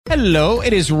Hello,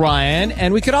 it is Ryan,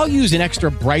 and we could all use an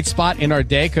extra bright spot in our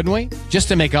day, couldn't we? Just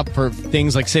to make up for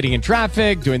things like sitting in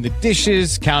traffic, doing the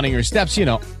dishes, counting your steps,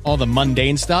 all the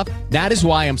mundane stuff. That is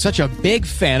why I'm such a big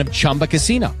fan of Chumba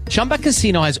Casino. Chumba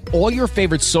Casino has all your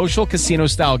favorite social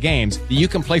casino-style games that you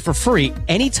can play for free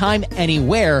anytime,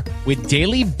 anywhere with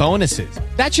daily bonuses.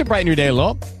 That should brighten your day a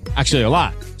little. Actually, a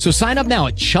lot. So sign up now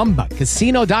at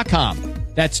ChumbaCasino.com.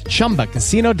 That's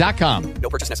ChumbaCasino.com. No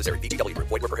purchase necessary. VGW Group.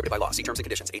 Void where prohibited by law. See terms and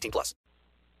conditions. 18+.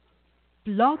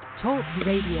 Blog Talk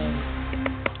Radio.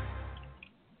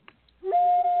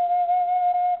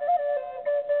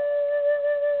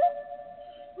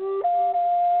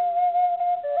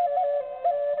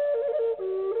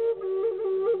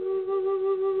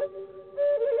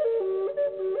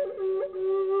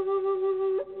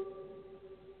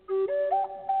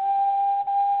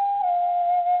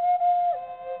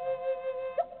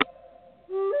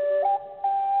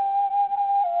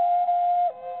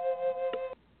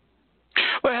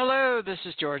 This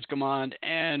is George Gamond,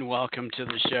 and welcome to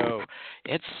the show.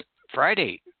 It's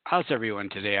Friday. How's everyone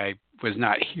today? I was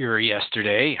not here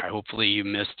yesterday. Hopefully you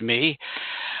missed me.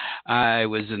 I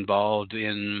was involved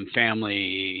in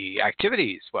family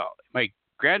activities. Well, my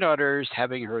granddaughter's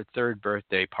having her third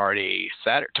birthday party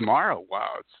tomorrow.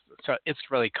 Wow, it's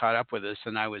really caught up with us,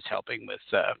 and I was helping with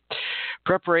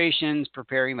preparations,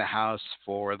 preparing the house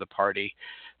for the party.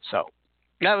 So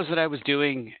that was what I was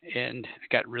doing, and I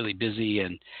got really busy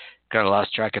and got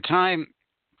lost track of time.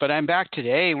 But I'm back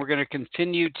today, and we're going to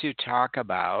continue to talk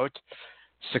about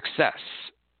success.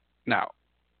 Now,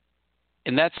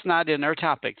 and that's not in our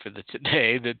topic for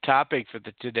today. The topic for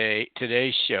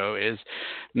today's show is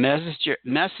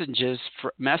messages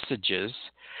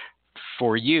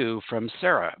for you from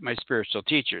Sara, my spiritual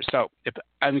teacher. So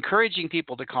I'm encouraging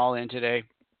people to call in today.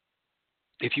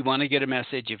 If you want to get a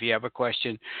message, if you have a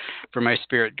question for my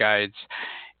spirit guides,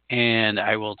 and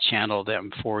I will channel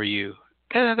them for you.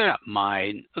 They're not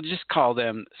mine. I'll just call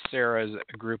them Sara's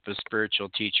group of spiritual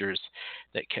teachers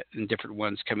and different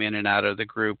ones come in and out of the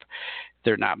group.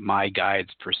 They're not my guides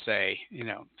per se.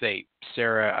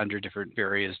 Sara under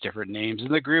various different names,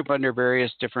 and the group under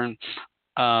various different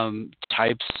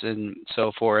types and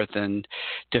so forth, and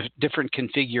different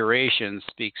configurations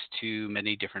speaks to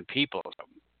many different people.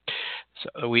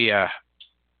 So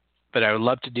but I would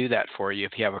love to do that for you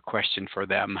if you have a question for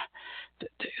them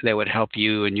that would help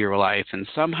you in your life and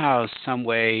somehow, some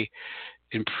way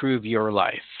improve your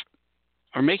life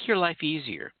or make your life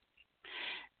easier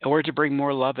or to bring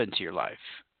more love into your life,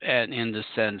 and in the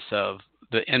sense of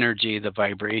the energy, the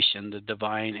vibration, the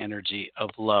divine energy of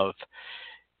love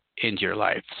into your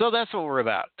life. So that's what we're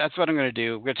about. That's what I'm going to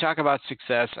do. We're going to talk about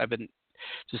success. I've been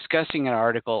discussing an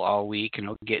article all week, and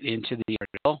I'll get into the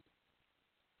article.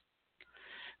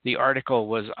 The article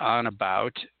was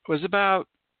about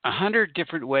 100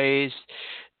 different ways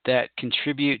that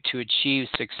contribute to achieve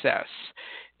success.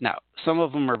 Now, some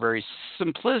of them are very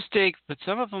simplistic, but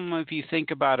some of them, if you think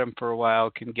about them for a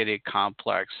while, can get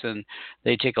complex, and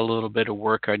they take a little bit of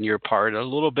work on your part, a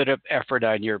little bit of effort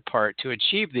on your part to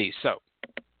achieve these. So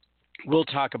we'll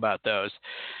talk about those.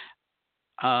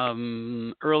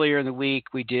 Earlier in the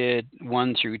week, we did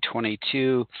 1 through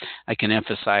 22. I can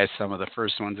emphasize some of the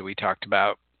first ones that we talked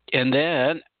about. And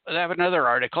then I have another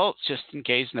article, just in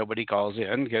case nobody calls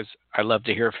in, because I love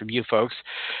to hear from you folks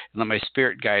and let my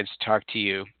spirit guides talk to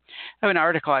you. I have an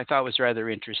article I thought was rather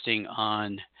interesting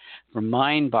on from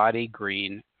Mind, Body,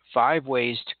 Green, 5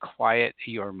 ways to quiet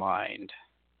your mind.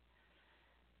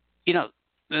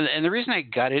 And the reason I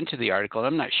got into the article, and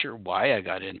I'm not sure why I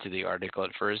got into the article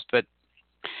at first, but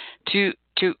to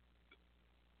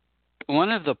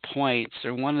one of the points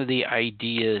or one of the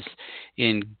ideas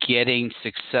in getting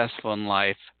successful in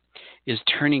life is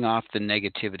turning off the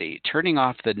negativity, turning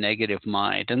off the negative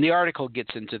mind. And the article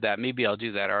gets into that. Maybe I'll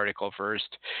do that article first,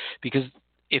 because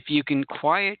if you can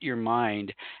quiet your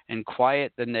mind and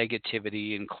quiet the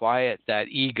negativity and quiet that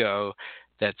ego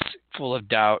that's full of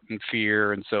doubt and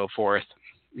fear and so forth,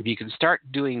 if you can start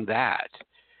doing that,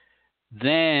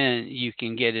 then you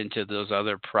can get into those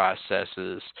other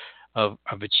processes of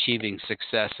achieving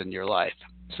success in your life.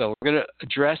 So we're going to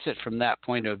address it from that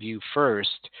point of view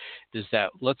first, is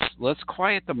that let's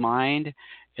quiet the mind,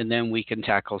 and then we can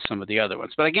tackle some of the other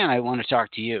ones. But again, I want to talk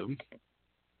to you.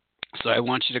 So I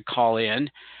want you to call in,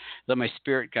 let my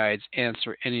spirit guides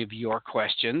answer any of your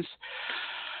questions.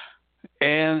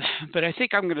 But I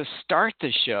think I'm going to start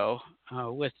the show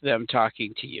with them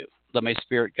talking to you, let my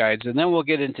spirit guides, and then we'll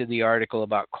get into the article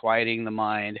about quieting the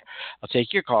mind. I'll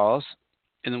take your calls,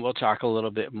 and then we'll talk a little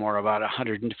bit more about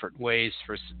 100 different ways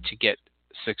to get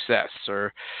success,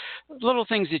 or little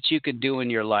things that you can do in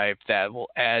your life that will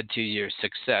add to your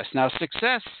success. Now,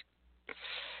 success,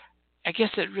 I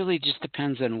guess it really just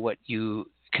depends on what you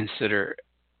consider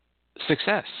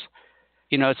success.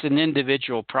 It's an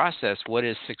individual process. What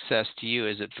is success to you?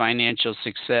 Is it financial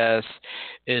success?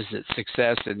 Is it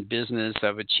success in business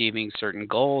of achieving certain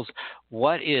goals?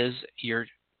 What is your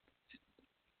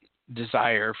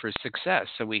desire for success?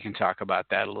 So we can talk about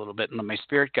that a little bit. And let my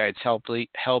spirit guides help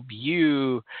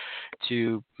you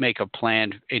to make a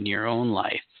plan in your own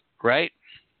life, right?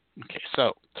 Okay,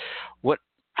 so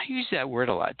I use that word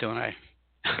a lot, don't I?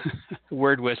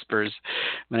 Word whispers.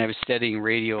 When I was studying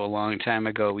radio a long time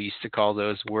ago, we used to call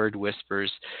those word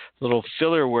whispers, little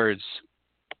filler words.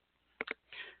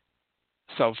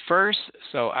 So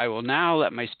I will now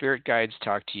let my spirit guides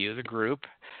talk to you, the group.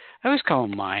 I always call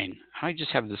them mine. I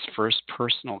just have this first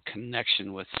personal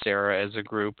connection with Sara as a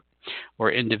group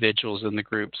or individuals in the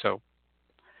group. So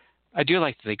I do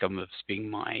like to think of them as being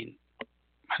mine.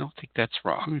 I don't think that's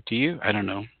wrong. Do you? I don't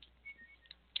know.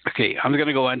 Okay, I'm going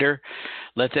to go under,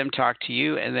 let them talk to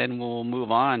you, and then we'll move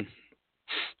on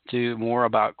to more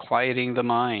about quieting the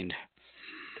mind.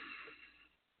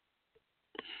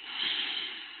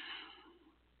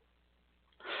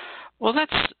 Well,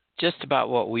 that's just about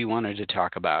what we wanted to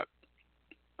talk about,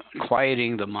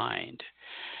 quieting the mind,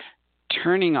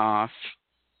 turning off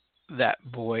that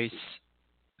voice,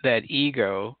 that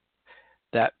ego,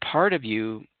 that part of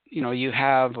you. You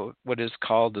have what is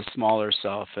called the smaller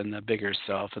self and the bigger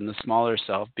self, and the smaller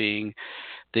self being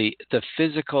the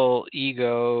physical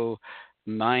ego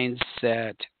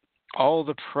mindset, all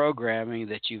the programming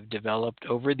that you've developed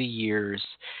over the years,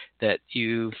 that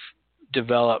you've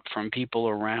developed from people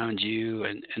around you,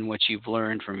 and what you've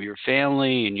learned from your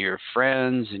family and your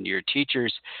friends and your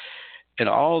teachers, and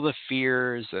all the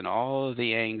fears and all of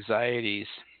the anxieties.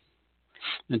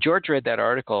 And George read that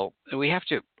article, and we have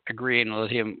to agree and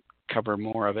let him cover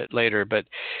more of it later. But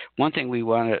one thing we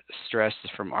want to stress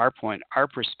is from our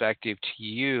perspective to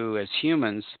you as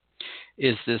humans,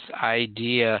 is this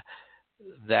idea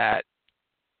that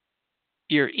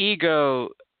your ego,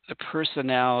 the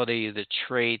personality, the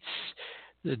traits,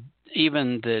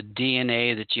 even the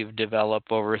DNA that you've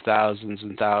developed over thousands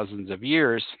and thousands of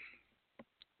years,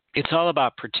 it's all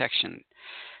about protection.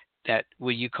 That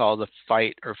what you call the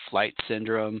fight or flight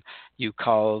syndrome, you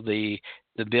call the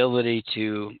ability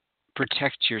to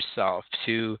protect yourself,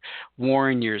 to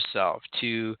warn yourself,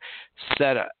 to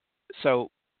set up. So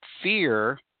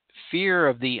fear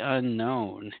of the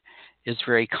unknown is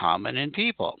very common in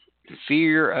people.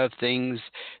 Fear of things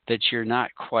that you're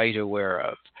not quite aware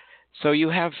of. So you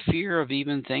have fear of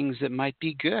even things that might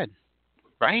be good,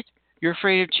 right? You're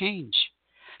afraid of change.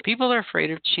 People are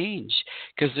afraid of change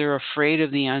because they're afraid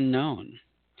of the unknown.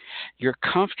 You're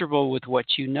comfortable with what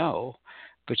you know,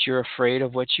 but you're afraid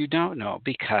of what you don't know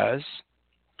because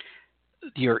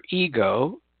your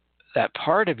ego, that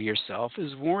part of yourself,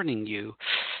 is warning you.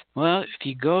 Well, if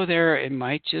you go there, it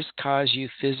might just cause you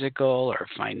physical or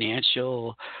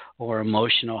financial or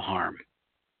emotional harm.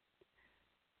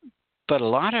 But a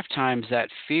lot of times that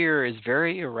fear is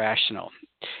very irrational.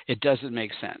 It doesn't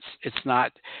make sense. It's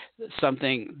not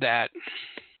something that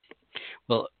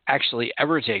will actually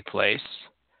ever take place.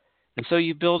 And so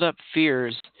you build up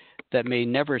fears that may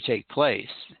never take place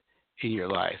in your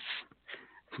life.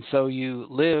 And so you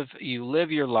live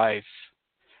your life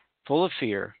full of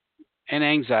fear and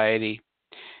anxiety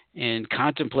and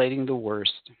contemplating the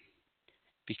worst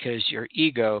because your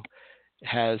ego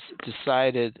has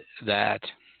decided that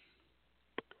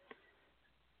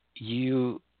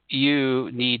you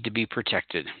need to be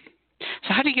protected.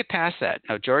 So how do you get past that?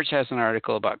 Now, George has an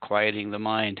article about quieting the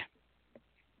mind.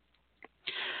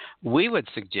 We would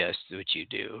suggest what you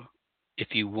do, if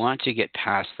you want to get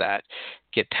past that,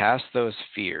 get past those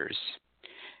fears,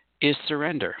 is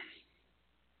surrender.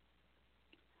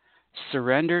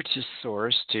 Surrender to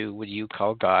source, to what you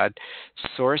call God,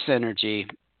 source energy,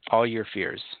 all your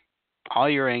fears, all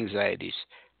your anxieties.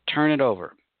 Turn it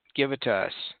over. Give it to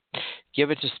us.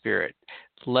 Give it to Spirit.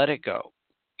 Let it go.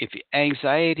 If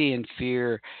anxiety and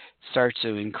fear start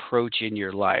to encroach in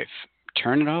your life,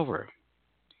 turn it over.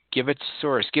 Give it to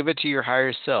source. Give it to your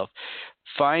higher self.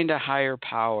 Find a higher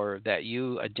power that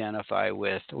you identify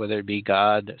with, whether it be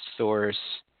God, source,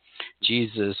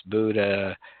 Jesus,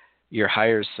 Buddha, your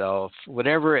higher self,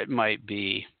 whatever it might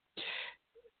be.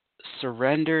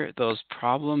 Surrender those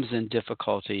problems and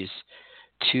difficulties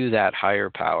to that higher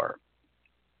power.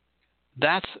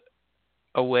 That's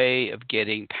a way of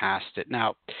getting past it.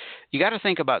 Now, you got to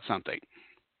think about something.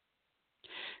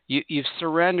 You've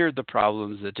surrendered the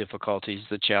problems, the difficulties,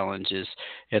 the challenges,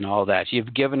 and all that.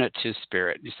 You've given it to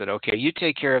Spirit. You said, okay, you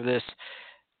take care of this.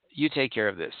 You take care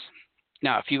of this.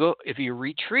 Now, if you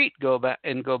retreat, go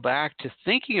back to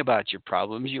thinking about your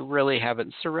problems, you really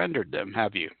haven't surrendered them,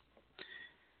 have you?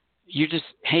 You're just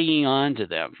hanging on to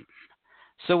them.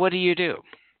 So what do?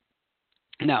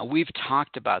 Now, we've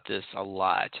talked about this a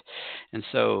lot, and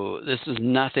so this is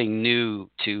nothing new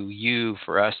to you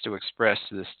for us to express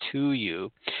this to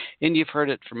you. And you've heard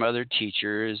it from other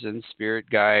teachers and spirit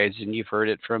guides, and you've heard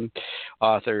it from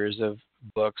authors of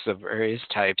books of various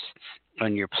types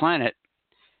on your planet.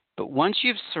 But once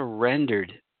you've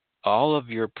surrendered all of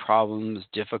your problems,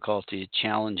 difficulties,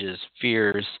 challenges,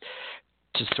 fears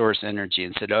to source energy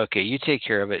and said, okay, you take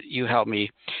care of it, you help me,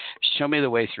 show me the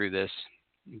way through this.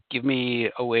 Give me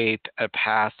a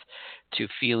path to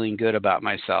feeling good about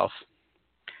myself.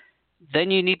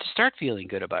 Then you need to start feeling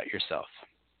good about yourself.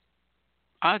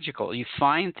 Logical. You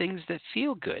find things that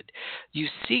feel good. You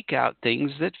seek out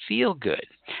things that feel good.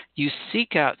 You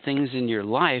seek out things in your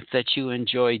life that you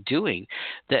enjoy doing.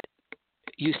 That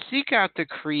you seek out the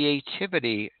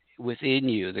creativity within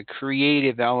you, the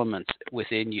creative elements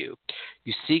within you.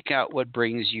 You seek out what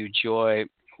brings you joy,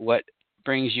 what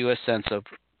brings you a sense of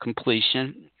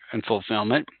completion and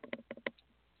fulfillment.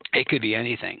 It could be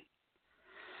anything.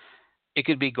 It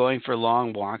could be going for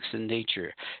long walks in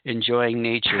nature, enjoying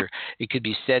nature. It could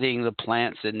be studying the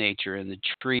plants in nature and the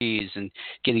trees and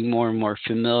getting more and more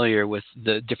familiar with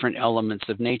the different elements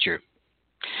of nature.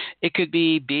 It could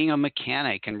be being a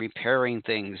mechanic and repairing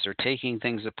things or taking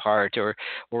things apart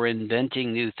or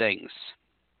inventing new things.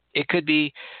 It could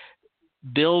be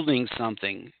building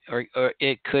something, or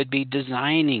it could be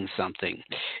designing something.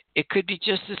 It could be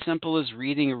just as simple as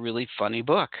reading a really funny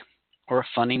book or a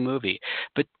funny movie.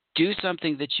 But do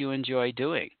something that you enjoy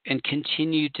doing and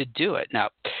continue to do it. Now,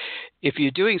 if you're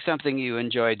doing something you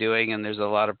enjoy doing and there's a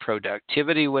lot of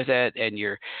productivity with it and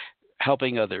you're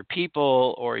helping other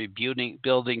people or you're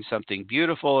building something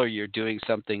beautiful or you're doing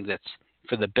something that's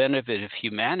for the benefit of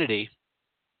humanity,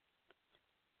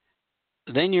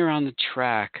 then you're on the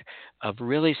track of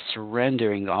really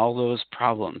surrendering all those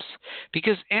problems,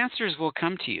 because answers will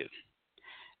come to you.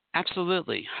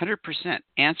 Absolutely, 100%.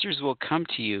 Answers will come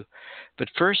to you, but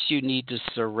first you need to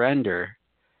surrender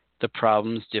the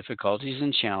problems, difficulties,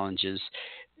 and challenges.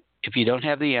 If you don't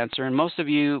have the answer, and most of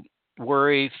you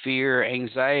worry, fear,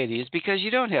 anxiety, is because you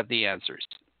don't have the answers.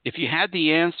 If you had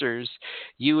the answers,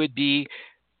 you would be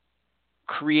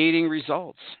creating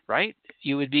results, right?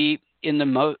 You would be in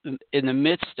the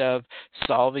midst of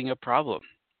solving a problem,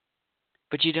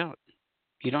 but you don't.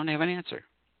 You don't have an answer.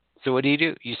 So what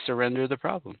do? You surrender the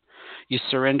problem. You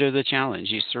surrender the challenge.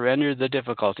 You surrender the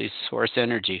difficulties, source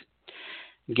energy.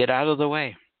 Get out of the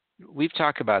way. We've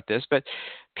talked about this, but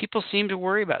people seem to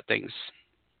worry about things.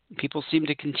 People seem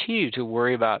to continue to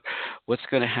worry about what's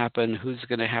going to happen, who's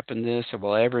going to happen this, or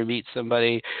will I ever meet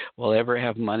somebody, will I ever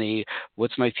have money,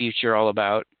 what's my future all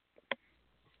about?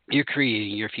 You're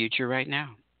creating your future right now.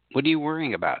 What are you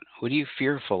worrying about? What are you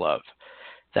fearful of?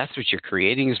 That's what you're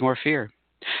creating, is more fear.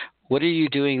 What are you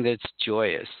doing that's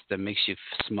joyous, that makes you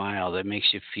smile, that makes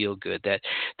you feel good,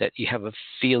 that you have a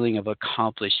feeling of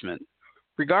accomplishment,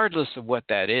 regardless of what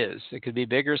that is? It could be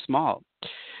big or small.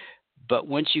 But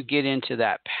once you get into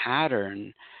that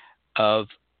pattern of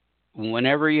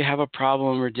whenever you have a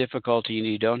problem or difficulty and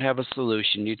you don't have a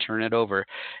solution, you turn it over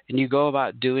and you go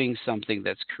about doing something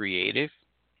that's creative,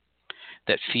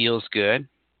 that feels good,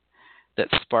 that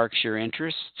sparks your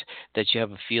interest, that you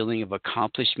have a feeling of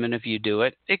accomplishment if you do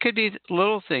it. It could be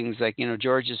little things like,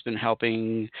 George has been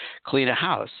helping clean a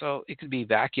house. So it could be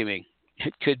vacuuming.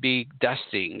 It could be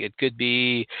dusting. It could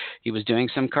be he was doing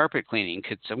some carpet cleaning,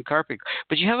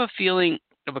 but you have a feeling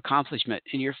of accomplishment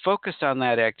and you're focused on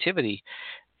that activity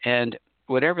and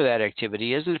whatever that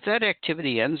activity is. And if that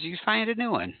activity ends, you find a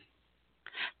new one.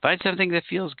 Find something that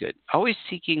feels good. Always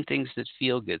seeking things that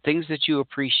feel good, things that you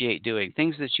appreciate doing,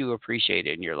 things that you appreciate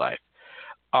in your life.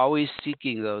 Always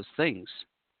seeking those things.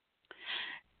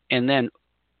 And then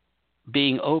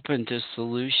being open to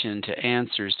solution, to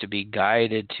answers, to be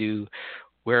guided to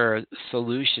where a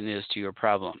solution is to your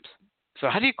problems. So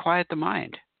how do you quiet the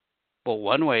mind? Well,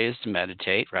 one way is to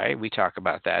meditate, right? We talk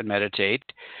about that, meditate.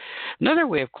 Another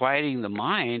way of quieting the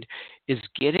mind is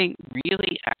getting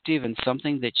really active in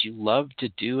something that you love to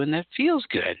do and that feels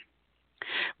good.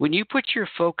 When you put your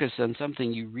focus on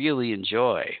something you really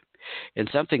enjoy and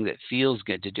something that feels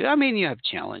good to do, you have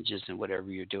challenges in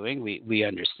whatever you're doing. We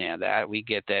understand that. We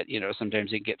get that,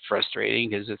 sometimes it gets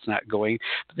frustrating because it's not going,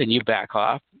 but then you back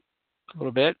off a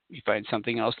little bit. You find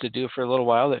something else to do for a little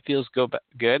while that feels good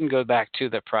and go back to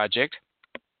the project.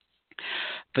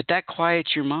 But that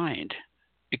quiets your mind.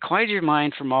 It quiets your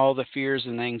mind from all the fears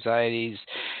and anxieties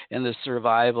and the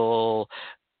survival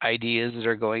ideas that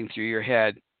are going through your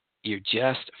head. You're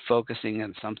just focusing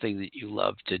on something that you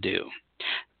love to do.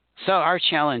 So our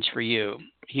challenge for you,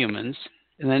 humans,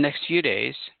 in the next few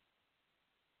days,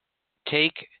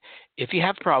 if you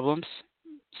have problems,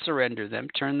 surrender them,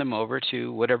 turn them over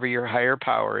to whatever your higher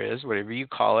power is, whatever you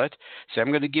call it. Say, I'm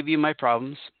going to give you my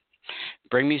problems,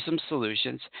 bring me some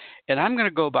solutions, and I'm going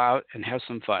to go about and have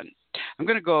some fun. I'm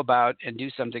going to go about and do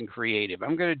something creative.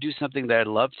 I'm going to do something that I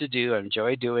love to do, I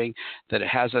enjoy doing, that it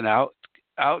has an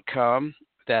outcome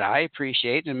that I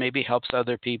appreciate and maybe helps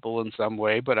other people in some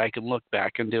way, but I can look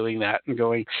back on doing that and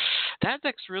going, that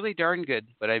looks really darn good,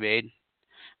 what I made,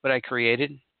 what I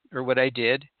created, or what I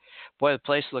did. Boy, the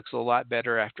place looks a lot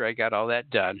better after I got all that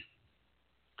done.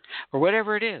 Or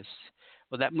whatever it is.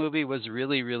 Well, that movie was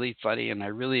really, really funny, and I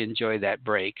really enjoyed that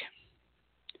break.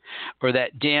 Or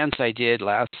that dance I did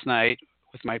last night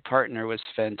with my partner was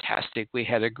fantastic. We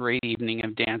had a great evening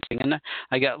of dancing, and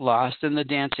I got lost in the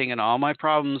dancing, and all my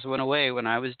problems went away when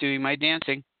I was doing my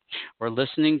dancing or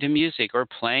listening to music or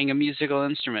playing a musical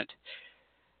instrument.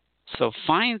 So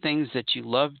find things that you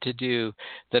love to do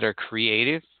that are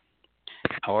creative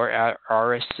or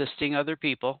are assisting other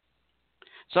people.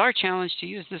 So our challenge to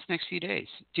you is this next few days.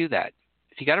 Do that.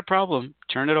 If you got a problem,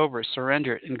 turn it over,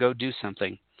 surrender it, and go do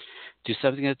something. Do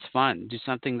something that's fun. Do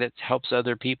something that helps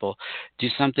other people. Do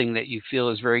something that you feel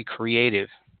is very creative.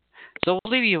 So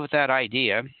we'll leave you with that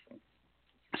idea.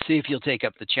 See if you'll take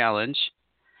up the challenge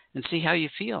and see how you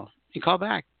feel. You call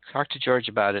back. Talk to George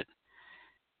about it.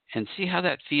 And see how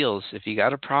that feels. If you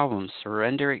got a problem,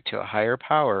 surrender it to a higher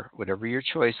power, whatever your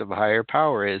choice of a higher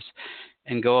power is,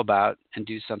 and go about and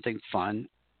do something fun,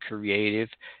 creative,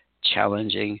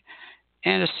 challenging,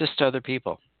 and assist other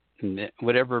people in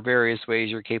whatever various ways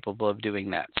you're capable of doing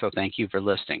that. So thank you for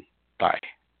listening. Bye.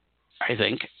 I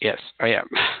think. Yes, I am.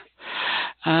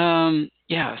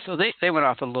 So they went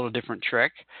off a little different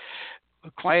trick.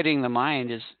 Quieting the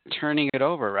mind is turning it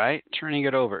over, right? Turning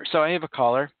it over. So I have a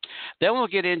caller. Then we'll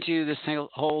get into this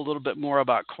whole little bit more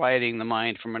about quieting the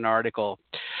mind from an article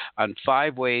on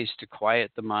 5 ways to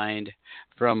quiet the mind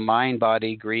from Mind,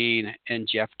 Body, Green, and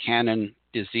Jeff Cannon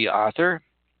is the author.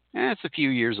 It's a few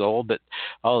years old, but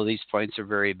all of these points are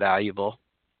very valuable.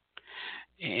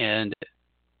 And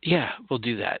yeah, we'll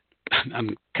do that.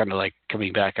 I'm kind of like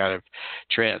coming back out of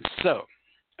trance. So,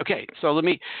 okay, so let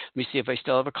me see if I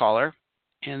still have a caller.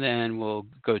 And then we'll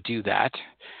go do that.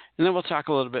 And then we'll talk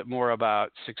a little bit more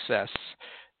about success.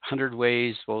 100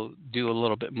 ways. We'll do a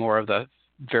little bit more of the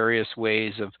various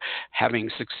ways of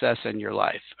having success in your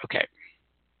life. Okay.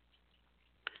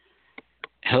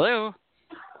 Hello?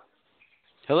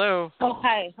 Hello? Oh,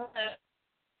 hi.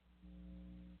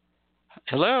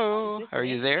 Hello? Are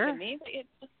you there?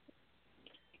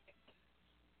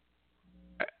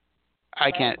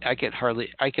 I can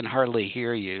hardly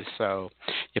hear you, so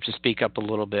you have to speak up a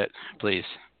little bit, please.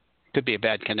 Could be a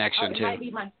bad connection too.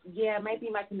 It might be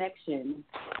my connection.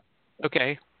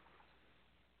 Okay.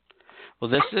 Well,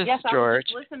 this is yes, George.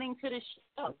 I was listening to the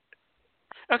show.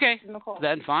 Okay,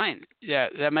 then fine. Yeah,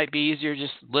 that might be easier.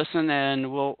 Just listen, and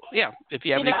if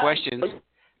you have any questions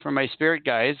for my spirit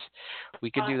guides,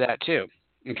 we could do that too.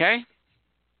 Okay?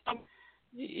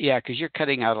 Yeah, because you're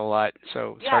cutting out a lot,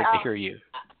 so it's hard to hear you.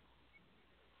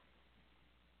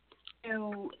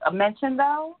 You mentioned,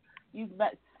 though, you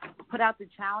put out the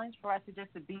challenge for us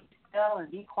to be still and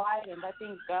be quiet and let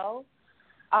things go.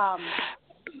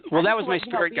 Well, that was my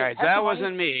spirit guides. That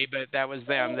wasn't me, but that was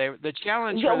them. The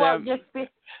challenge for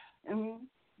them.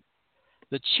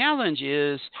 The challenge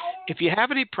is if you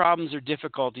have any problems or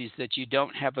difficulties that you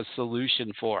don't have a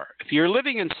solution for. If you're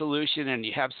living in solution and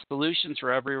you have solutions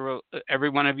for every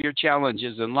one of your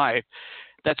challenges in life,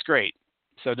 that's great.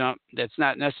 So that's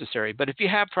not necessary. But if you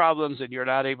have problems and you're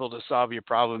not able to solve your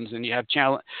problems and you have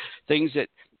things that,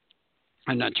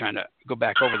 I'm not trying to go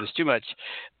back over this too much,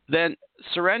 then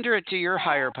surrender it to your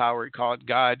higher power. Call it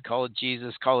God, call it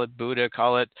Jesus, call it Buddha,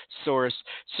 call it Source.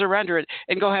 Surrender it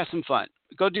and go have some fun.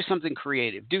 Go do something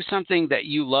creative. Do something that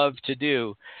you love to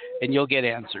do, and you'll get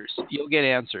answers. You'll get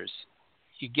answers.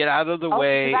 You get out of the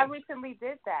way. I recently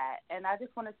did that, and I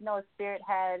just wanted to know if Spirit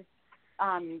had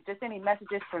just any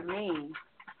messages for me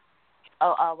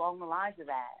along the lines of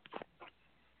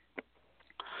that.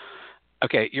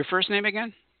 Okay, your first name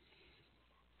again?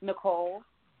 Nicole.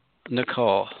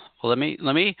 Well, let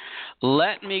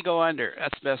me go under.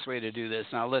 That's the best way to do this,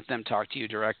 and I'll let them talk to you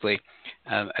directly.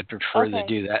 I'd prefer to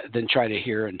do that than try to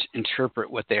hear and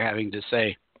interpret what they're having to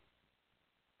say.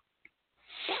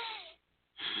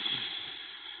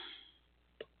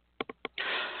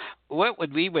 What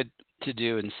we would to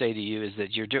do and say to you is that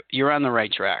you're on the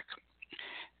right track.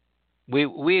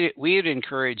 We'd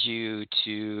encourage you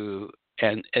to,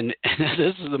 and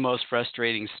this is the most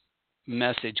frustrating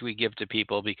message we give to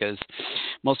people because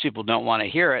most people don't want to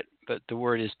hear it, but the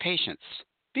word is patience.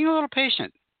 Being a little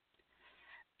patient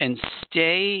and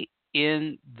stay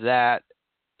in that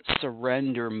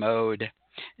surrender mode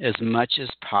as much as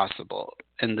possible.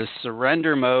 And the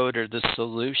surrender mode or the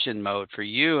solution mode for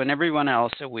you and everyone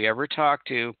else that we ever talk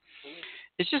to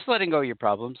is just letting go of your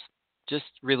problems, just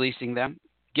releasing them,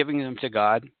 giving them to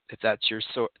God, if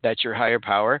that's your higher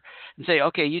power, and say,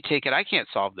 okay, you take it. I can't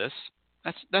solve this.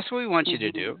 That's what we want you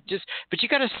to do. But you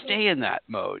got to stay in that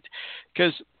mode,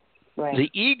 because the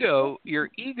ego,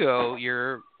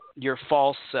 your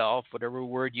false self, whatever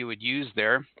word you would use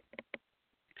there,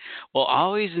 will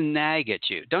always nag at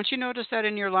you. Don't you notice that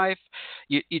in your life?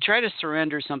 You try to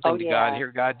surrender something to God.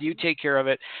 Here, God, you take care of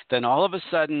it. Then all of a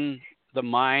sudden, the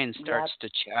mind starts to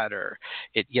chatter.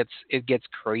 It gets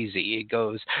crazy. It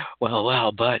goes,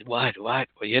 well, but what?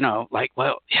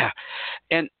 Yeah.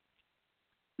 And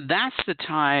that's the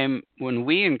time when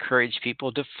we encourage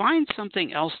people to find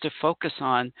something else to focus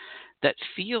on that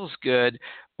feels good,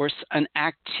 or an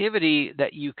activity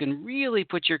that you can really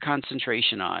put your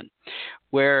concentration on,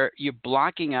 where you're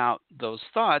blocking out those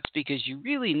thoughts because you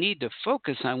really need to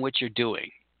focus on what you're doing.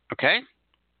 Okay?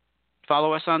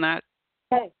 Follow us on that?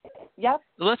 Okay. Yep.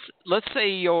 Let's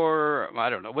say I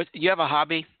don't know, you have a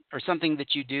hobby or something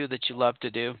that you do that you love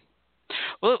to do.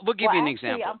 We'll give you an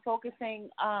example. I'm focusing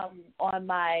on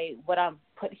what I'm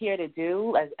put here to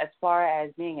do as far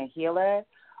as being a healer.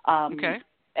 Okay.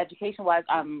 Education-wise,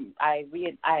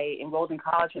 I enrolled in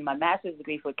college in my master's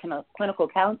degree for clinical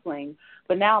counseling,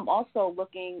 but now I'm also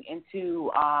looking into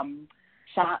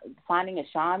finding a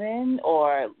shaman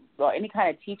or any kind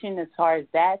of teaching as far as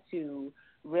that to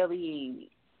really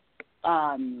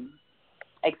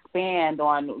expand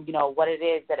on what it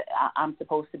is that I'm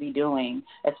supposed to be doing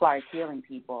as far as healing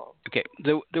people. Okay,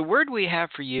 the word we have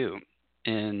for you,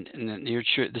 and you're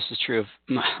true. This is true of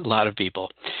a lot of people,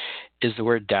 is the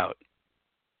word doubt.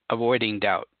 Avoiding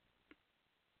doubt.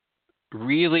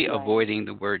 Really avoiding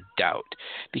the word doubt,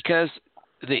 because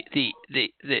the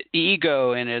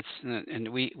ego and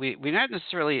we're not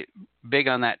necessarily big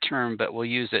on that term, but we'll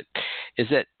use it, is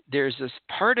that there's this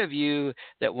part of you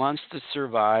that wants to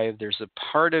survive. There's a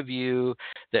part of you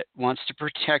that wants to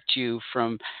protect you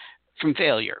from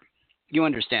failure. You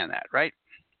understand that, right?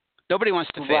 Nobody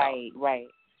wants to fail. Right.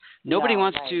 Nobody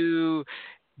wants to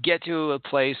get to a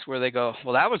place where they go,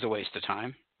 well, that was a waste of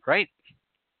time, right?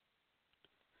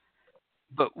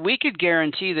 But we could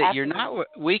guarantee that you're not.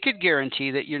 We could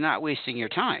guarantee that you're not wasting your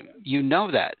time. You know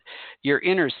that. Your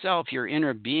inner self, your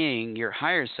inner being, your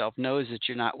higher self knows that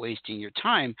you're not wasting your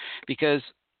time, because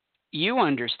you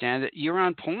understand that you're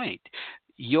on point.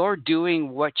 You're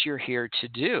doing what you're here to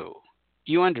do.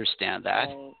 You understand that.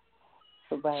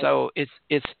 Right. So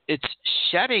it's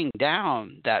shutting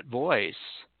down that voice.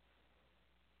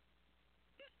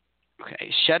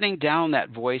 Okay, shutting down that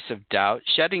voice of doubt,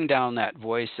 shutting down that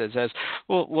voice that says,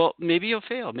 well, maybe you'll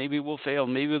fail, maybe we'll fail,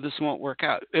 maybe this won't work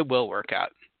out. It will work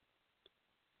out.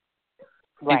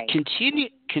 Right. And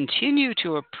continue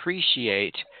to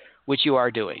appreciate what you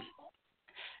are doing.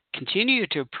 Continue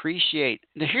to appreciate.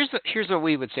 Now, here's what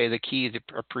we would say the key to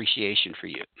appreciation for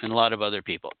you and a lot of other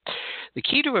people. The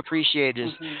key to appreciate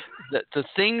is that the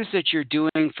things that you're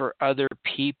doing for other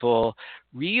people,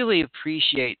 really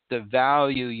appreciate the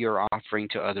value you're offering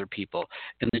to other people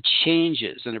and the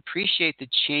changes, and appreciate the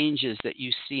changes that you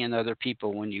see in other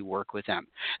people when you work with them.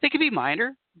 They could be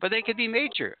minor, but they could be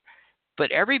major.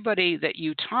 But everybody that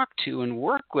you talk to and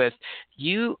work with,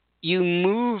 you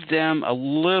move them a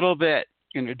little bit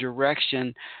in a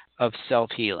direction of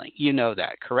self-healing. You know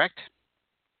that, correct?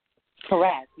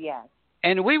 Correct, yes.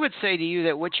 And we would say to you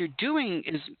that what you're doing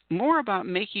is more about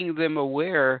making them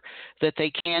aware that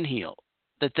they can heal,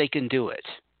 that they can do it.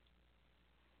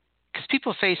 Because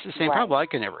people face the same problem. I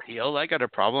can never heal. I got a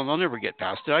problem. I'll never get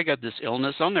past it. I got this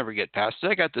illness. I'll never get past it.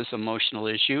 I got this emotional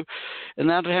issue. And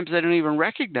a lot of times they don't even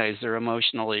recognize their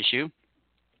emotional issue.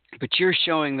 But you're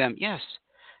showing them, yes,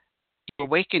 you're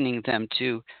awakening them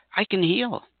to, I can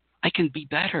heal. I can be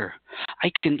better.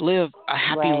 I can live a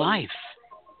happy life.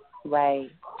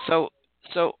 Right. So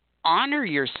honor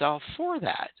yourself for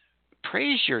that.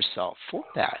 Praise yourself for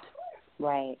that.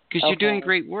 Right. Because you're doing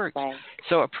great work. Right.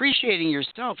 So appreciating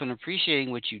yourself and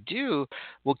appreciating what you do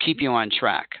will keep you on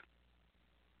track.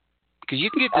 Because you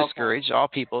can get discouraged.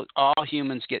 All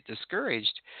humans get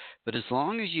discouraged. But as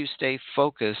long as you stay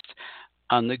focused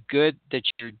on the good that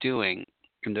you're doing,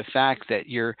 and the fact that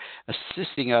you're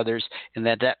assisting others and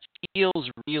that feels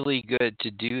really good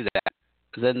to do that,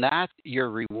 then that's your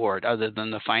reward other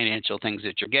than the financial things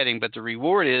that you're getting. But the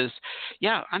reward is,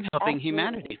 yeah, I'm helping Absolutely.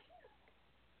 humanity.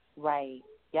 Right.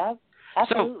 Yep.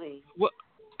 Absolutely.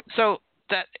 So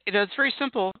that it's very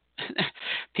simple.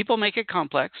 People make it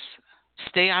complex.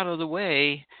 Stay out of the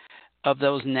way of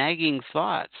those nagging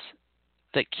thoughts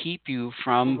that keep you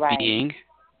from being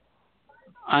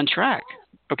on track.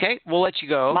 Okay, we'll let you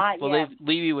go. We'll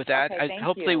leave you with that. Okay,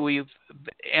 hopefully we've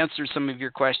answered some of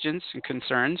your questions and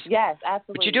concerns. Yes,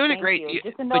 absolutely. But you're doing Thank a great. you.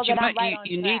 Just to know but that I'm right on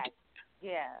you track. need.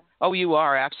 Yeah. Oh, you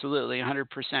are absolutely 100%.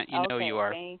 You know you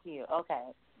are. Thank you. Okay.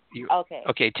 Okay.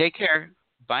 Okay. Take care.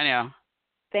 Bye now.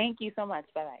 Thank you so much.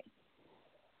 Bye bye.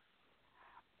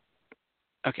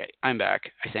 Okay, I'm back.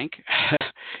 I think.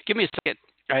 Give me a second.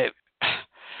 I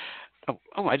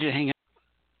did hang up.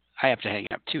 I have to hang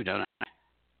up too, don't I?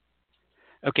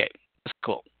 Okay, that's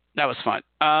cool. That was fun.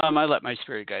 I let my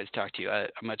spirit guides talk to you. I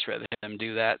much rather them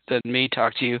do that than me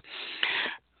talk to you.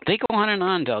 They go on and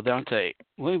on, though, don't they?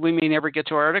 We may never get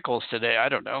to our articles today. I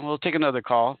don't know. We'll take another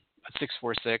call, a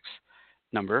 646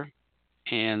 number,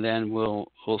 and then we'll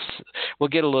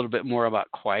get a little bit more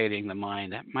about quieting the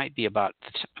mind. That might be about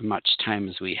as much time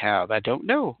as we have. I don't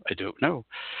know.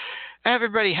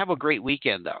 Everybody have a great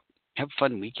weekend, though. Have a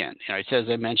fun weekend. As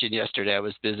I mentioned yesterday, I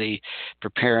was busy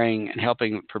preparing and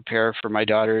helping prepare for my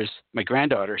granddaughter's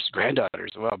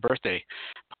birthday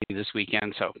this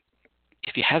weekend. So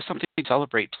if you have something to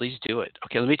celebrate, please do it.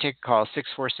 Okay, let me take a call.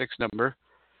 646 number.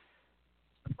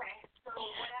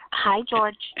 Hi,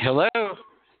 George. Hello.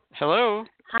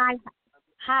 Hi,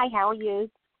 how are you?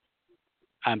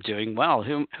 I'm doing well.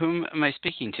 Whom am I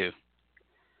speaking to?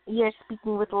 You're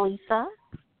speaking with Lisa.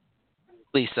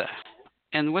 Lisa.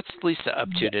 And what's Lisa up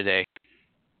to today?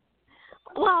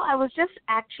 Well, I was just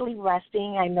actually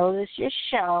resting. I noticed your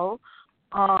show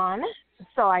on,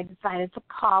 so I decided to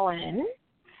call in.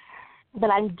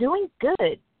 But I'm doing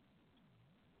good.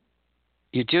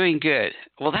 You're doing good.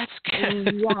 Well, that's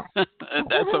good. Yeah.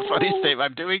 That's a funny statement.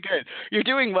 I'm doing good. You're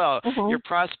doing well. Mm-hmm. You're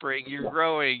prospering. You're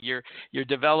growing. You're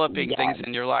developing things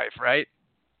in your life, right?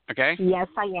 Okay? Yes,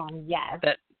 I am. Yes.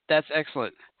 That's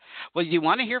excellent. Well, do you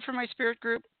want to hear from my spirit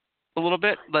group a little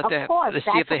bit? Of course. Let's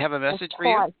see if they have a message for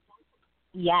you.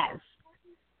 Yes.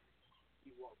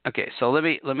 Okay, so let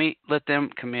me let them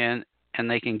come in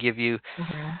and they can give you.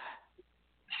 Mm-hmm.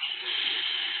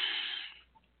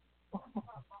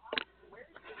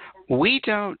 We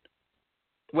don't.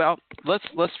 Well, let's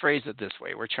phrase it this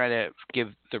way. We're trying to give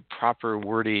the proper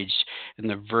wordage and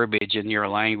the verbiage in your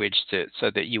language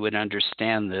so that you would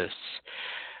understand this.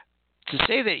 To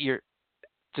say that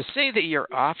you're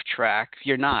off track,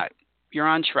 you're not. You're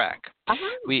on track.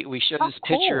 Uh-huh. We show this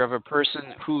picture of a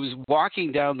person who's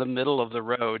walking down the middle of the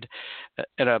road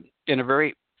in a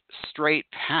very straight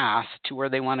path to where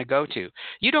they want to go to.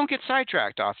 You don't get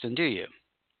sidetracked often, do you?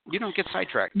 You don't get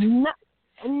sidetracked. No,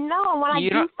 when I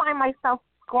do find myself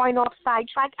going off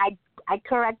sidetrack, I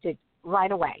correct it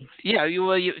right away. Yeah,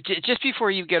 you just before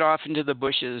you get off into the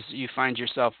bushes, you find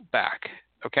yourself back.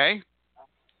 Okay.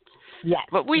 Yes.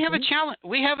 But we have a challenge.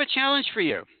 We have a challenge for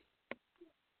you.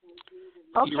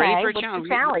 Okay. You ready for a what's challenge? the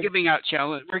challenge?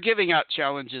 We're giving out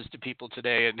challenges to people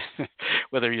today, and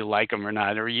whether you like them or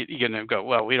not, or you're gonna go,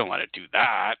 well, we don't want to do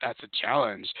that. That's a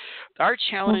challenge. Our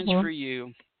challenge for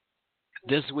you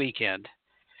this weekend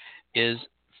is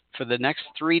for the next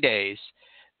 3 days,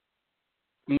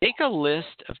 make a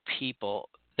list of people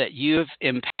that you've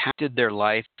impacted their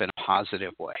life in a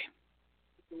positive way.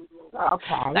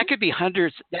 Okay. That could be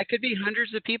hundreds. That could be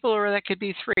hundreds of people, or that could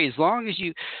be 3. As long as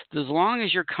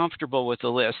you're comfortable with the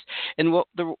list. And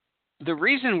the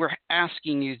reason we're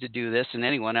asking you to do this, and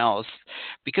anyone else,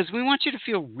 because we want you to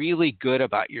feel really good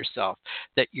about yourself,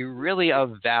 that you're really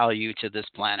of value to this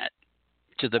planet,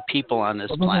 to the people on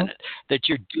this planet, that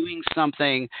you're doing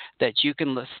something that you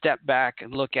can step back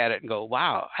and look at it and go,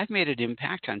 wow, I've made an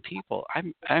impact on people.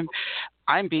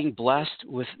 I'm being blessed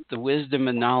with the wisdom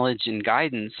and knowledge and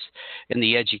guidance and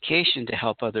the education to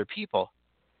help other people.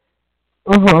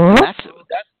 That's what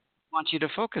I want you to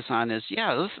focus on is,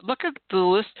 let's look at the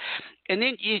list, and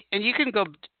then you can go,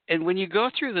 and when you go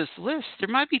through this list, there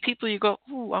might be people you go,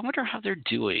 ooh, I wonder how they're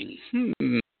doing.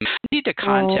 I need to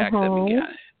contact them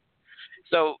again.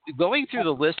 So going through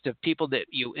the list of people that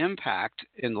you impact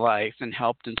in life and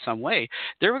helped in some way,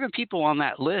 there are people on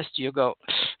that list. You'll go,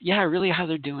 yeah, really, how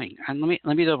they're doing. And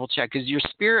let me double check, because your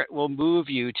spirit will move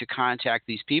you to contact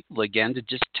these people again to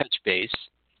just touch base.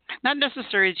 Not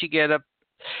necessarily to get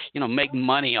make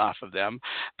money off of them,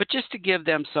 but just to give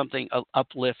them something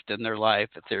uplift in their life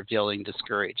if they're feeling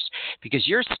discouraged. Because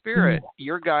your spirit,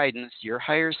 your guidance, your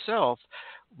higher self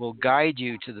will guide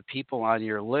you to the people on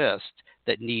your list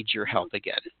that need your help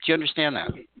again. Do you understand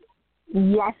that?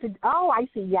 Yes. I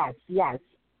see. Yes. Yes.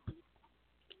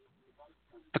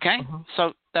 Okay,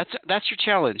 so that's your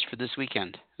challenge for this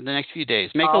weekend, in the next few days.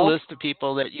 Make a list of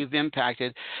people that you've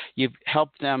impacted, you've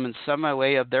helped them in some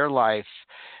way of their life,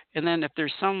 and then if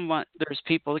there's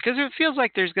people, because it feels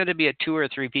like there's going to be 2 or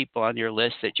 3 people on your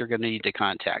list that you're going to need to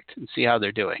contact and see how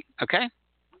they're doing. Okay?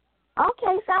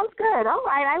 Okay, sounds good. All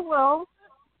right, I will.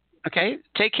 Okay,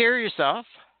 take care of yourself.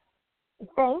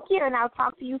 Thank you, and I'll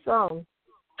talk to you soon.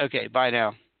 Okay, bye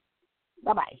now.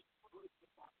 Bye-bye.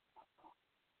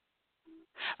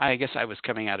 I guess I was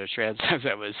coming out of trance as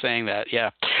I was saying that. Yeah.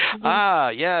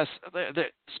 Mm-hmm. Yes. The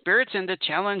spirit's into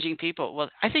challenging people. Well,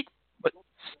 I think what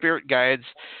spirit guides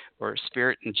or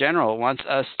spirit in general wants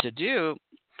us to do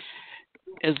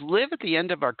is live at the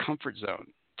end of our comfort zone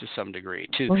to some degree,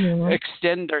 to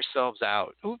extend ourselves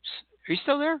out. Oops. Are you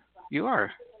still there? You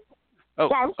are. Oh,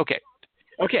 yes. Okay.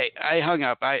 Okay, I hung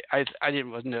up. I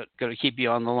wasn't going to keep you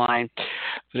on the line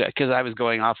because I was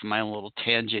going off on my own little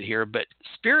tangent here. But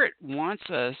Spirit wants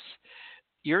us,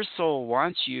 your soul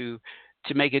wants you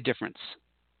to make a difference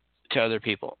to other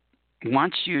people,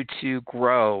 wants you to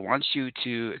grow, wants you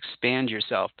to expand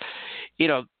yourself. You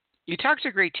talk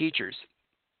to great teachers,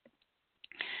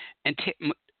 and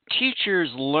teachers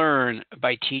learn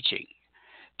by teaching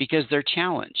because they're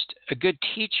challenged. A good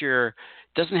teacher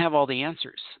doesn't have all the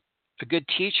answers. A good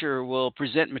teacher will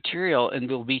present material and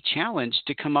will be challenged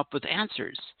to come up with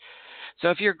answers. So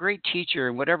if you're a great teacher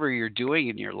in whatever you're doing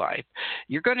in your life,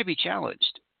 you're going to be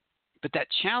challenged. But that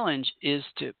challenge is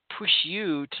to push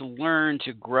you to learn,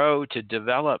 to grow, to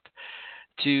develop,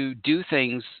 to do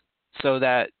things so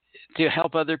that to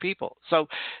help other people. So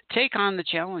take on the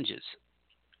challenges.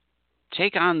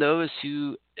 Take on those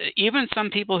who, even some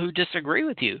people who disagree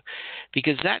with you,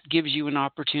 because that gives you an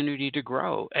opportunity to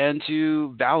grow and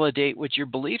to validate what your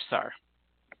beliefs are.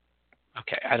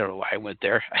 Okay, I don't know why I went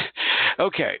there.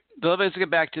 Okay, let's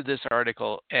get back to this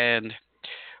article, and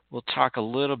we'll talk a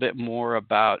little bit more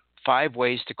about 5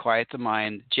 ways to quiet the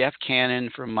mind. Jeff Cannon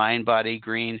from Mind Body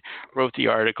Green wrote the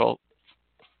article.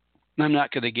 I'm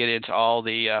not going to get into all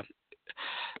the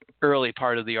early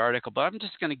part of the article, but I'm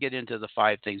just going to get into the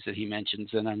 5 things that he mentions,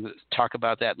 and I'm going to talk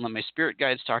about that and let my spirit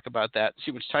guides talk about that,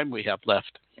 see how much time we have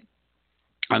left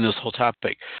on this whole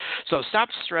topic. So stop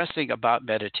stressing about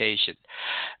meditation.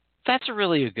 That's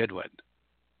really a good one.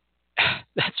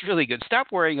 That's really good. Stop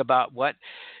worrying about what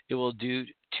it will do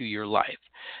to your life.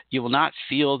 You will not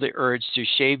feel the urge to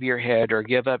shave your head or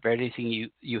give up anything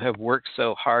you have worked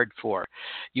so hard for.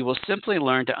 You will simply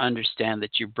learn to understand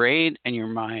that your brain and your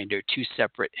mind are 2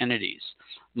 separate entities.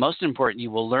 Most important,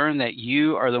 you will learn that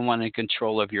you are the one in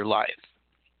control of your life.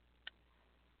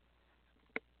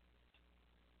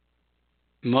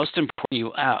 Most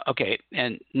important,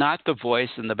 and not the voice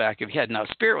in the back of your head. Now,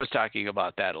 Spirit was talking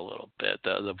about that a little bit,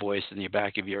 the voice in the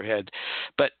back of your head.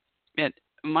 But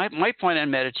my point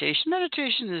on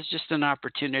meditation is just an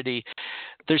opportunity.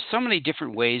 There's so many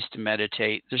different ways to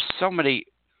meditate. There's so many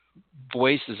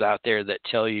voices out there that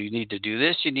tell you need to do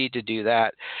this, you need to do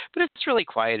that. But it's really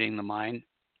quieting the mind.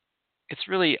 It's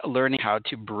really learning how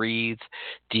to breathe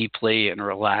deeply and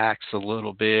relax a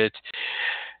little bit.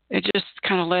 And just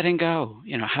kind of letting go,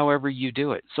 however you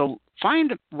do it. So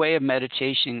find a way of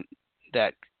meditation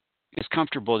that is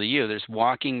comfortable to you. There's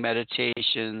walking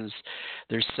meditations,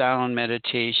 there's sound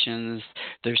meditations,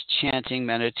 there's chanting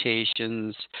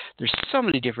meditations. There's so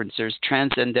many different, there's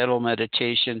transcendental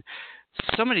meditation,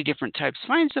 so many different types.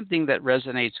 Find something that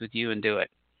resonates with you and do it.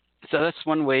 So that's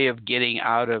one way of getting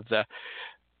out of the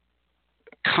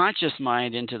conscious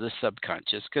mind into the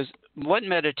subconscious, because what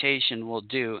meditation will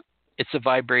do, it's a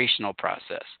vibrational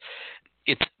process.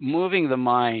 It's moving the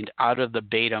mind out of the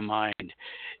beta mind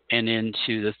and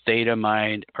into the theta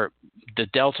mind, or the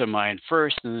delta mind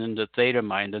first and then the theta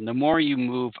mind. And the more you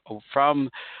move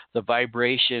from the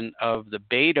vibration of the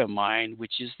beta mind,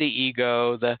 which is the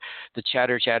ego, the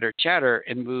chatter,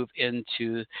 and move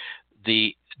into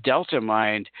the delta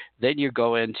mind, then you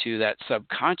go into that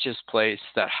subconscious place,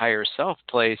 that higher self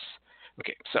place.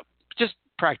 Okay, so just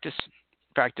practice.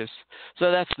 So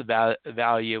that's the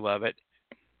value of it.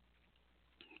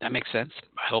 That makes sense?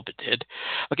 I hope it did.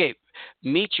 Okay,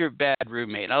 meet your bad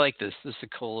roommate. I like this. This is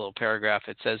a cool little paragraph.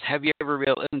 It says, have you ever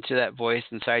listened to that voice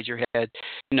inside your head?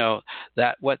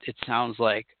 That what it sounds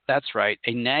like. That's right,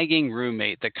 a nagging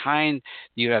roommate, the kind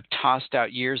you have tossed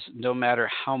out years no matter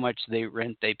how much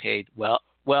rent they paid. Well,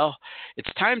 Well,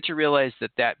 it's time to realize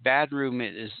that that bad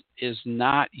roommate is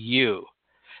not you.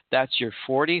 That's your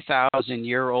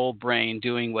 40,000-year-old brain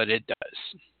doing what it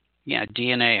does. Yeah,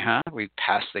 DNA, huh? We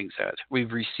pass things out.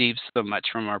 We've received so much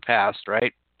from our past,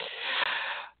 right?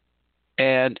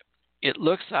 And it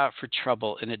looks out for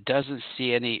trouble and it doesn't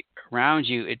see any around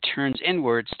you. It turns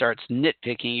inward, starts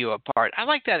nitpicking you apart. I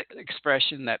like that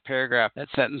expression, that paragraph, that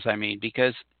sentence,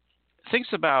 because it thinks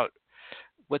about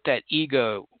what that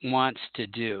ego wants to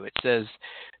do. It says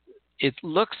it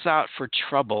looks out for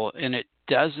trouble and it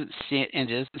doesn't see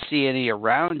any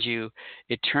around you.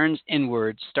 It turns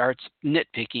inward, starts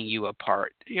nitpicking you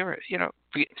apart.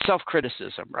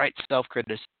 Self-criticism, right?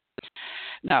 Self-criticism.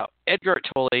 Now, Edgar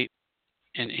Tolle,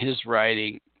 in his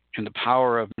writing, in The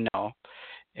Power of Now,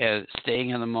 as staying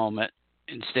in the moment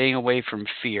and staying away from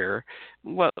fear,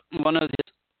 well, one of the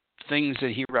things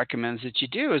that he recommends that you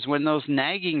do is when those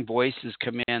nagging voices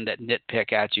come in that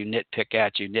nitpick at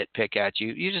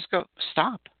you, you just go,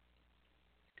 stop.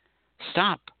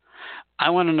 I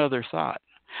want another thought.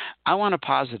 I want a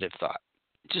positive thought.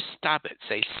 Just stop it.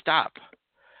 Say, stop.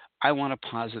 I want a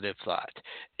positive thought.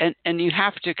 And you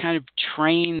have to kind of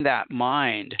train that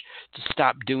mind to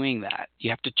stop doing that. You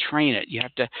have to train it.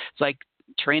 It's like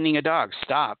training a dog.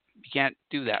 Stop. You can't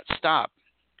do that. Stop.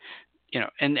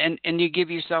 And you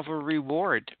give yourself a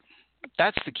reward.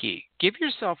 That's the key. Give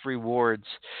yourself rewards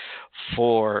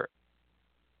for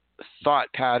thought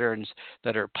patterns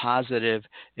that are positive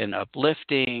and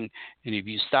uplifting. And if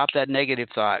you stop that negative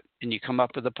thought and you come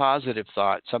up with a positive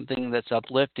thought, something that's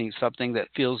uplifting, something that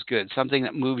feels good, something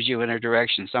that moves you in a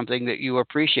direction, something that you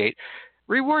appreciate,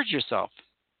 reward yourself.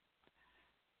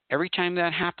 Every time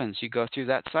that happens, you go through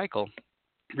that cycle.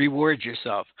 Reward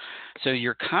yourself. So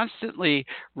you're constantly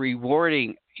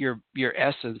rewarding your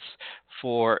essence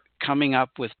for coming up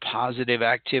with positive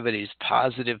activities,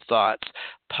 positive thoughts,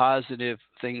 positive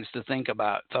things to think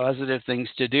about, positive things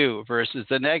to do versus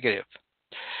the negative.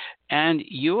 And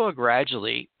you will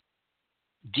gradually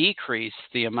decrease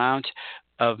the amount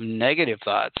of negative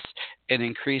thoughts and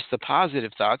increase the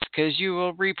positive thoughts because you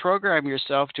will reprogram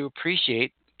yourself to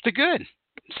appreciate the good.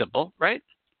 Simple, right?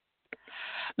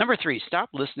 Number 3, stop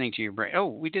listening to your brain. Oh,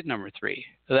 we did number 3.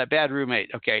 That bad roommate.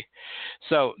 Okay.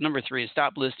 So number 3 is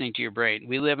stop listening to your brain.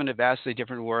 We live in a vastly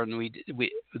different world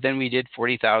than we did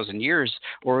 40,000 years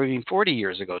or even 40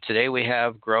 years ago. Today we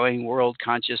have growing world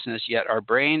consciousness, yet our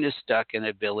brain is stuck in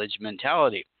a village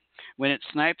mentality. When it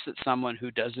snipes at someone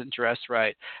who doesn't dress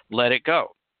right, let it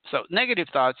go. So negative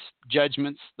thoughts,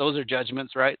 judgments, those are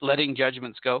judgments, right? Letting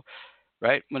judgments go,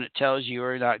 right? When it tells you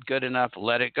you're not good enough,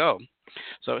 let it go.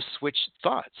 So switch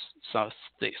thoughts. So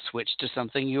switch to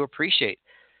something you appreciate.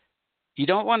 You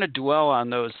don't want to dwell on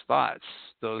those thoughts,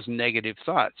 those negative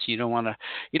thoughts. You don't want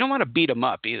to beat them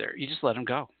up either. You just let them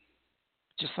go.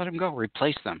 Just let them go.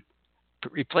 Replace them.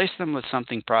 Replace them with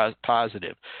something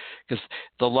positive. Because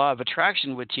the law of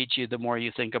attraction would teach you the more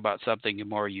you think about something, the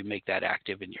more you make that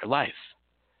active in your life.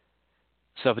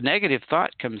 So if a negative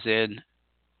thought comes in,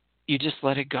 you just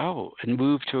let it go and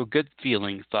move to a good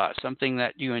feeling thought, something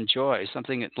that you enjoy,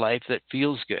 something in life that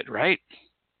feels good, right?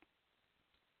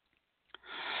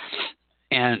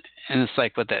 And it's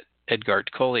like what that Edgar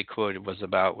Tolle quote was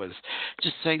about was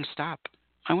just saying, stop.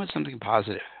 I want something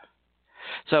positive.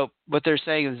 So what they're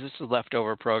saying is this is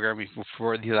leftover programming from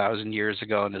 40,000 years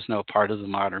ago and is no part of the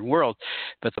modern world.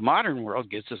 But the modern world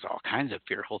gives us all kinds of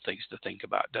fearful things to think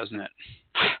about, doesn't it?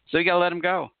 So you got to let them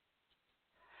go.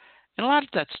 And a lot of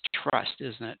that's trust,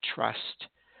 isn't it?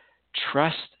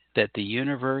 Trust that the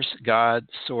universe, God,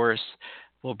 source,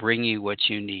 will bring you what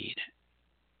you need.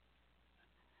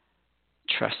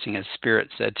 Trusting, as Spirit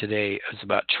said today, is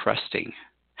about trusting.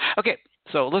 Okay,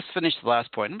 so let's finish the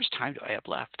last point. How much time do I have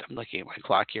left? I'm looking at my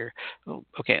clock here. Oh,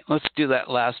 okay, let's do that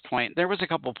last point. There was a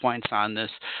couple points on this.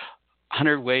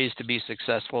 100 ways to be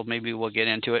successful. Maybe we'll get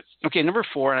into it. Okay, number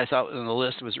 4, and I thought on the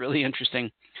list was really interesting,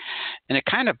 and it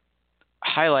kind of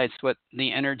highlights what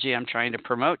the energy I'm trying to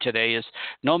promote today is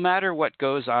no matter what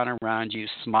goes on around you,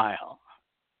 smile.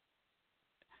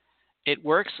 It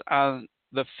works on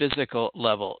the physical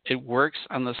level. It works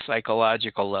on the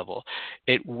psychological level.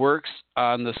 It works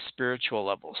on the spiritual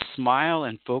level. Smile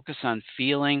and focus on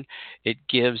feeling it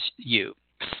gives you.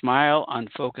 Smile and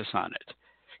focus on it.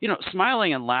 You know,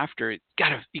 smiling and laughter, you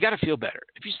gotta feel better.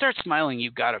 If you start smiling,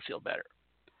 you've got to feel better.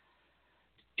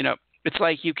 You know, it's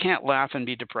like you can't laugh and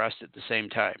be depressed at the same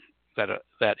time.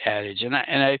 That adage.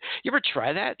 And you ever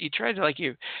try that? You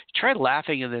try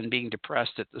laughing and then being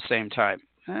depressed at the same time.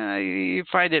 You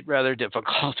find it rather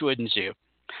difficult, wouldn't you?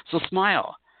 So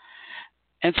smile.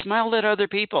 And smile at other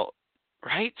people,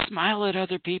 right? Smile at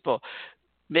other people.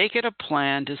 Make it a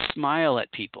plan to smile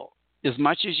at people. as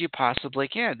much as you possibly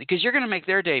can, because you're going to make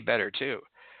their day better too.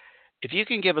 If you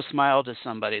can give a smile to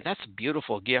somebody, that's a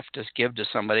beautiful gift to give to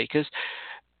somebody, because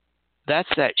that's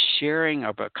that sharing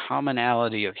of a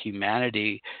commonality of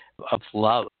humanity, of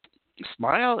love.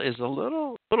 Smile is a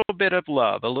little bit of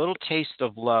love, a little taste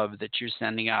of love that you're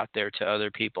sending out there to other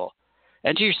people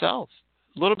and to yourself.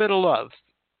 A little bit of love.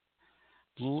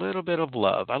 A little bit of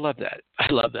love. I love that.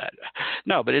 I love that.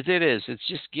 No, but it is. It's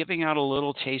just giving out a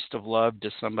little taste of love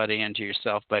to somebody and to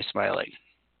yourself by smiling.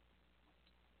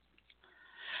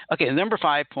 Okay, the number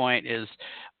 5 point is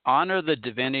honor the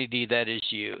divinity that is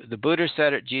you. The Buddha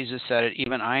said it, Jesus said it,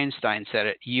 even Einstein said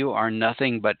it. You are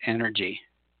nothing but energy.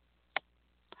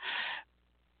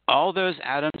 All those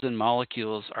atoms and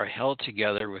molecules are held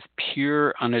together with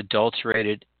pure,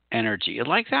 unadulterated energy. You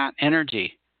like that?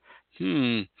 Energy.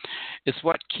 It's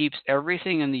what keeps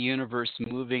everything in the universe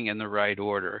moving in the right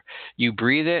order. You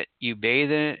breathe it, you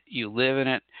bathe in it, you live in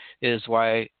it. It is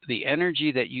why the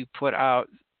energy that you put out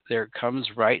there comes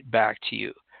right back to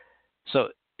you. So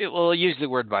we'll use the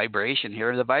word vibration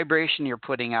here. The vibration you're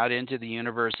putting out into the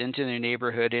universe, into the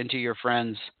neighborhood, into your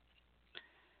friends,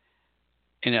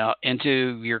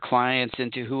 into your clients,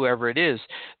 into whoever it is,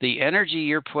 the energy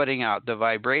you're putting out, the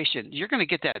vibration, you're going to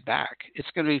get that back. It's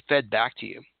going to be fed back to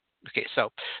you. Okay,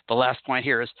 so the last point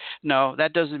here is, no,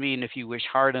 that doesn't mean if you wish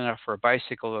hard enough for a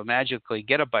bicycle, you'll magically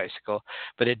get a bicycle,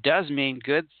 but it does mean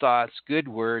good thoughts, good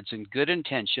words, and good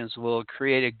intentions will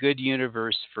create a good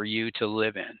universe for you to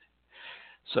live in.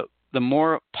 So the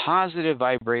more positive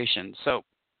vibration. So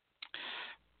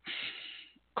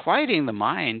quieting the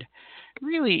mind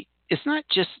really, it's not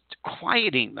just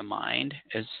quieting the mind,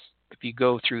 as if you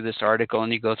go through this article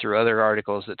and you go through other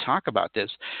articles that talk about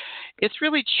this, it's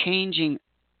really changing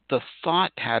the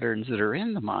thought patterns that are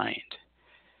in the mind.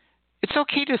 It's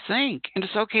okay to think, and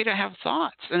it's okay to have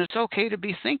thoughts, and it's okay to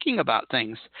be thinking about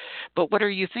things. But what are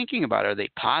you thinking about? Are they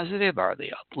positive? Are they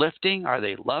uplifting? Are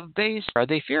they love-based? Are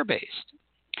they fear-based?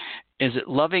 Is it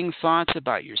loving thoughts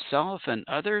about yourself and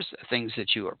others, things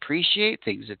that you appreciate,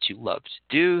 things that you love to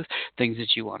do, things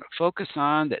that you want to focus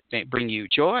on that may bring you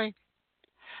joy?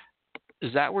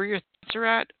 Is that where your thoughts are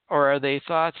at? Or are they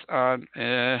thoughts on,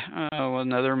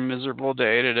 another miserable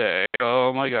day today.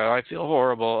 Oh, my God, I feel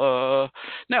horrible.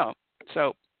 No.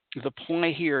 So the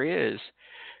point here is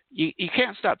you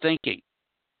can't stop thinking.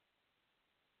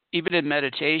 Even in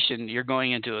meditation, you're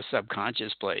going into a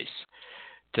subconscious place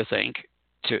to think,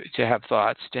 to have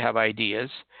thoughts, to have ideas.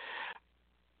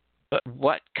 But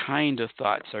what kind of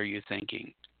thoughts are you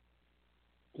thinking?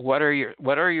 What are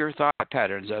your thought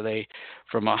patterns? Are they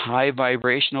from a high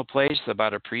vibrational place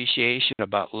about appreciation,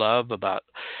 about love, about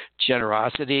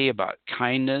generosity, about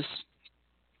kindness?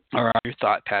 Or are your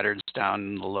thought patterns down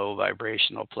in the low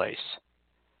vibrational place?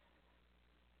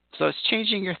 So it's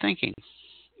changing your thinking,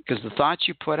 because the thoughts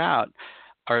you put out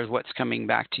are what's coming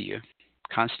back to you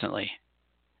constantly.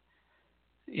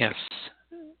 Yes.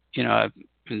 I've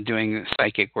been doing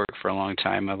psychic work for a long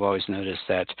time. I've always noticed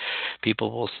that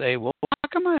people will say, well, how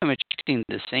come I'm attracting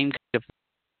the same kind of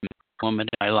woman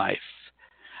in my life?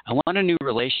 I want a new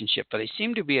relationship, but I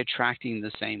seem to be attracting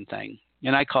the same thing.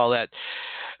 And I call that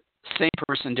same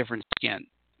person, different skin,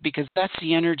 because that's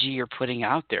the energy you're putting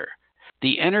out there.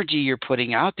 The energy you're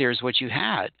putting out there is what you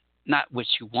had, not what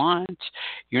you want.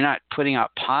 You're not putting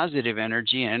out positive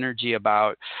energy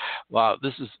about, wow,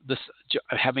 this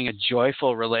having a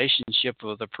joyful relationship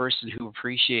with a person who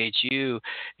appreciates you,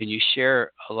 and you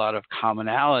share a lot of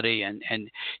commonality, and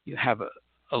you have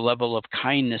a level of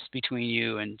kindness between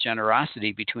you and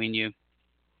generosity between you.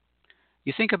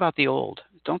 You think about the old.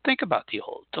 Don't think about the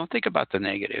old. Don't think about the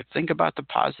negative. Think about the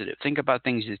positive. Think about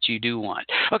things that you do want.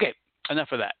 Okay, enough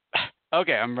of that.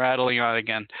 Okay, I'm rattling on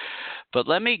again. But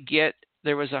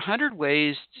there was 100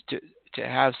 ways to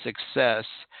have success.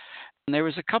 And there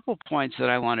was a couple points that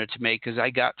I wanted to make, because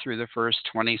I got through the first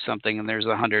 20-something, and there's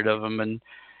 100 of them. And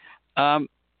a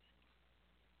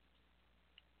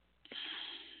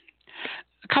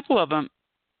couple of them,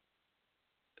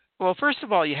 well, first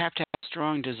of all, you have to have a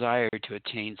strong desire to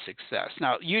attain success.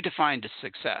 Now, you defined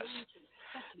success.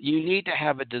 You need to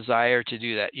have a desire to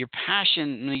do that. Your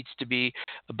passion needs to be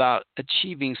about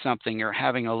achieving something or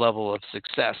having a level of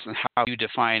success, and how you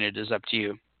define it is up to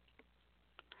you.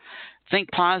 Think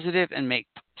positive and make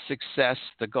success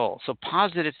the goal. So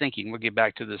positive thinking, we'll get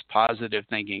back to this positive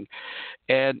thinking.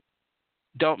 And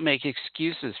don't make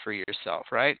excuses for yourself,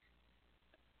 right?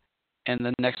 And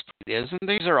the next point is, and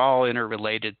these are all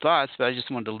interrelated thoughts, but I just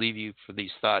wanted to leave you for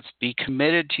these thoughts. Be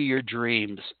committed to your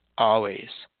dreams always.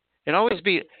 And always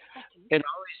be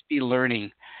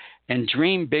learning, and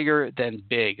dream bigger than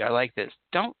big. I like this.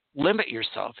 Don't limit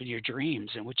yourself in your dreams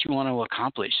and what you want to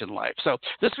accomplish in life. So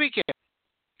this weekend,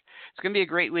 it's going to be a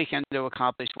great weekend to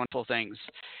accomplish wonderful things.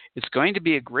 It's going to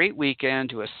be a great weekend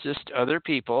to assist other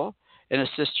people and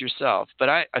assist yourself. But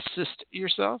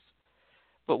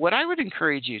what I would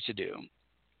encourage you to do,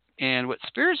 and what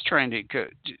Spirit's trying to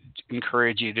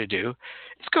encourage you to do,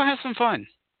 is go have some fun.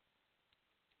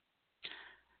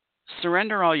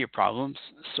 Surrender all your problems.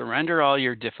 Surrender all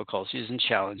your difficulties and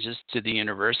challenges to the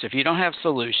universe. If you don't have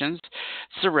solutions,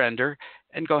 surrender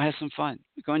and go have some fun.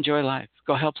 Go enjoy life.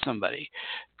 Go help somebody.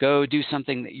 Go do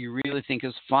something that you really think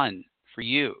is fun for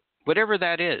you, whatever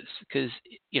that is, because,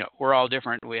 we're all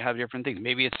different. We have different things.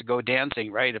 Maybe it's to go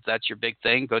dancing, right? If that's your big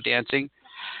thing, go dancing.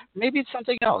 Maybe it's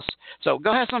something else. So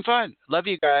go have some fun. Love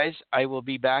you guys. I will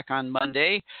be back on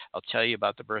Monday. I'll tell you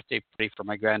about the birthday party for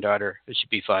my granddaughter. It should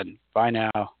be fun. Bye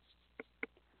now.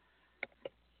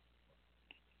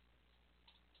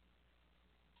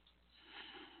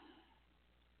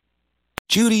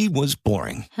 Judy was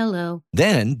boring. Hello.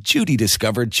 Then Judy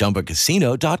discovered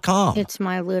ChumbaCasino.com. It's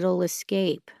my little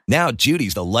escape. Now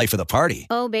Judy's the life of the party.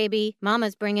 Oh, baby,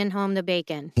 mama's bringing home the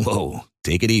bacon. Whoa,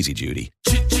 take it easy, Judy.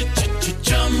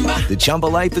 The Chumba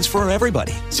life is for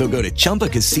everybody. So go to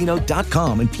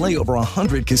ChumbaCasino.com and play over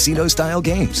 100 casino-style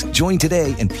games. Join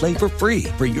today and play for free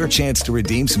for your chance to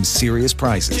redeem some serious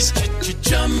prizes.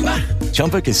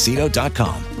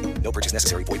 ChumbaCasino.com. No purchase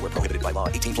necessary. Void where prohibited by law.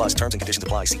 18 plus terms and conditions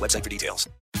apply. See website for details.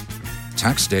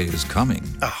 Tax day is coming.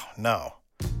 Oh, no.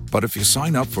 But if you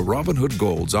sign up for Robinhood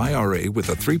Gold's IRA with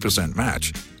a 3%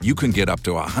 match, you can get up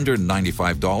to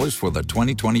 $195 for the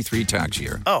 2023 tax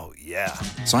year. Oh, yeah.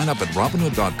 Sign up at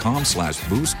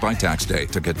Robinhood.com/boost by tax day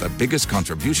to get the biggest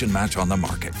contribution match on the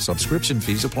market. Subscription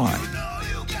fees apply.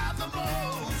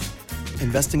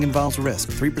 Investing involves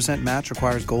risk. 3% match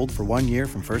requires gold for 1 year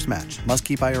from first match. Must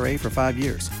keep IRA for 5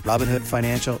 years. Robinhood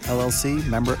Financial, LLC,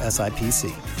 member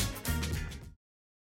SIPC.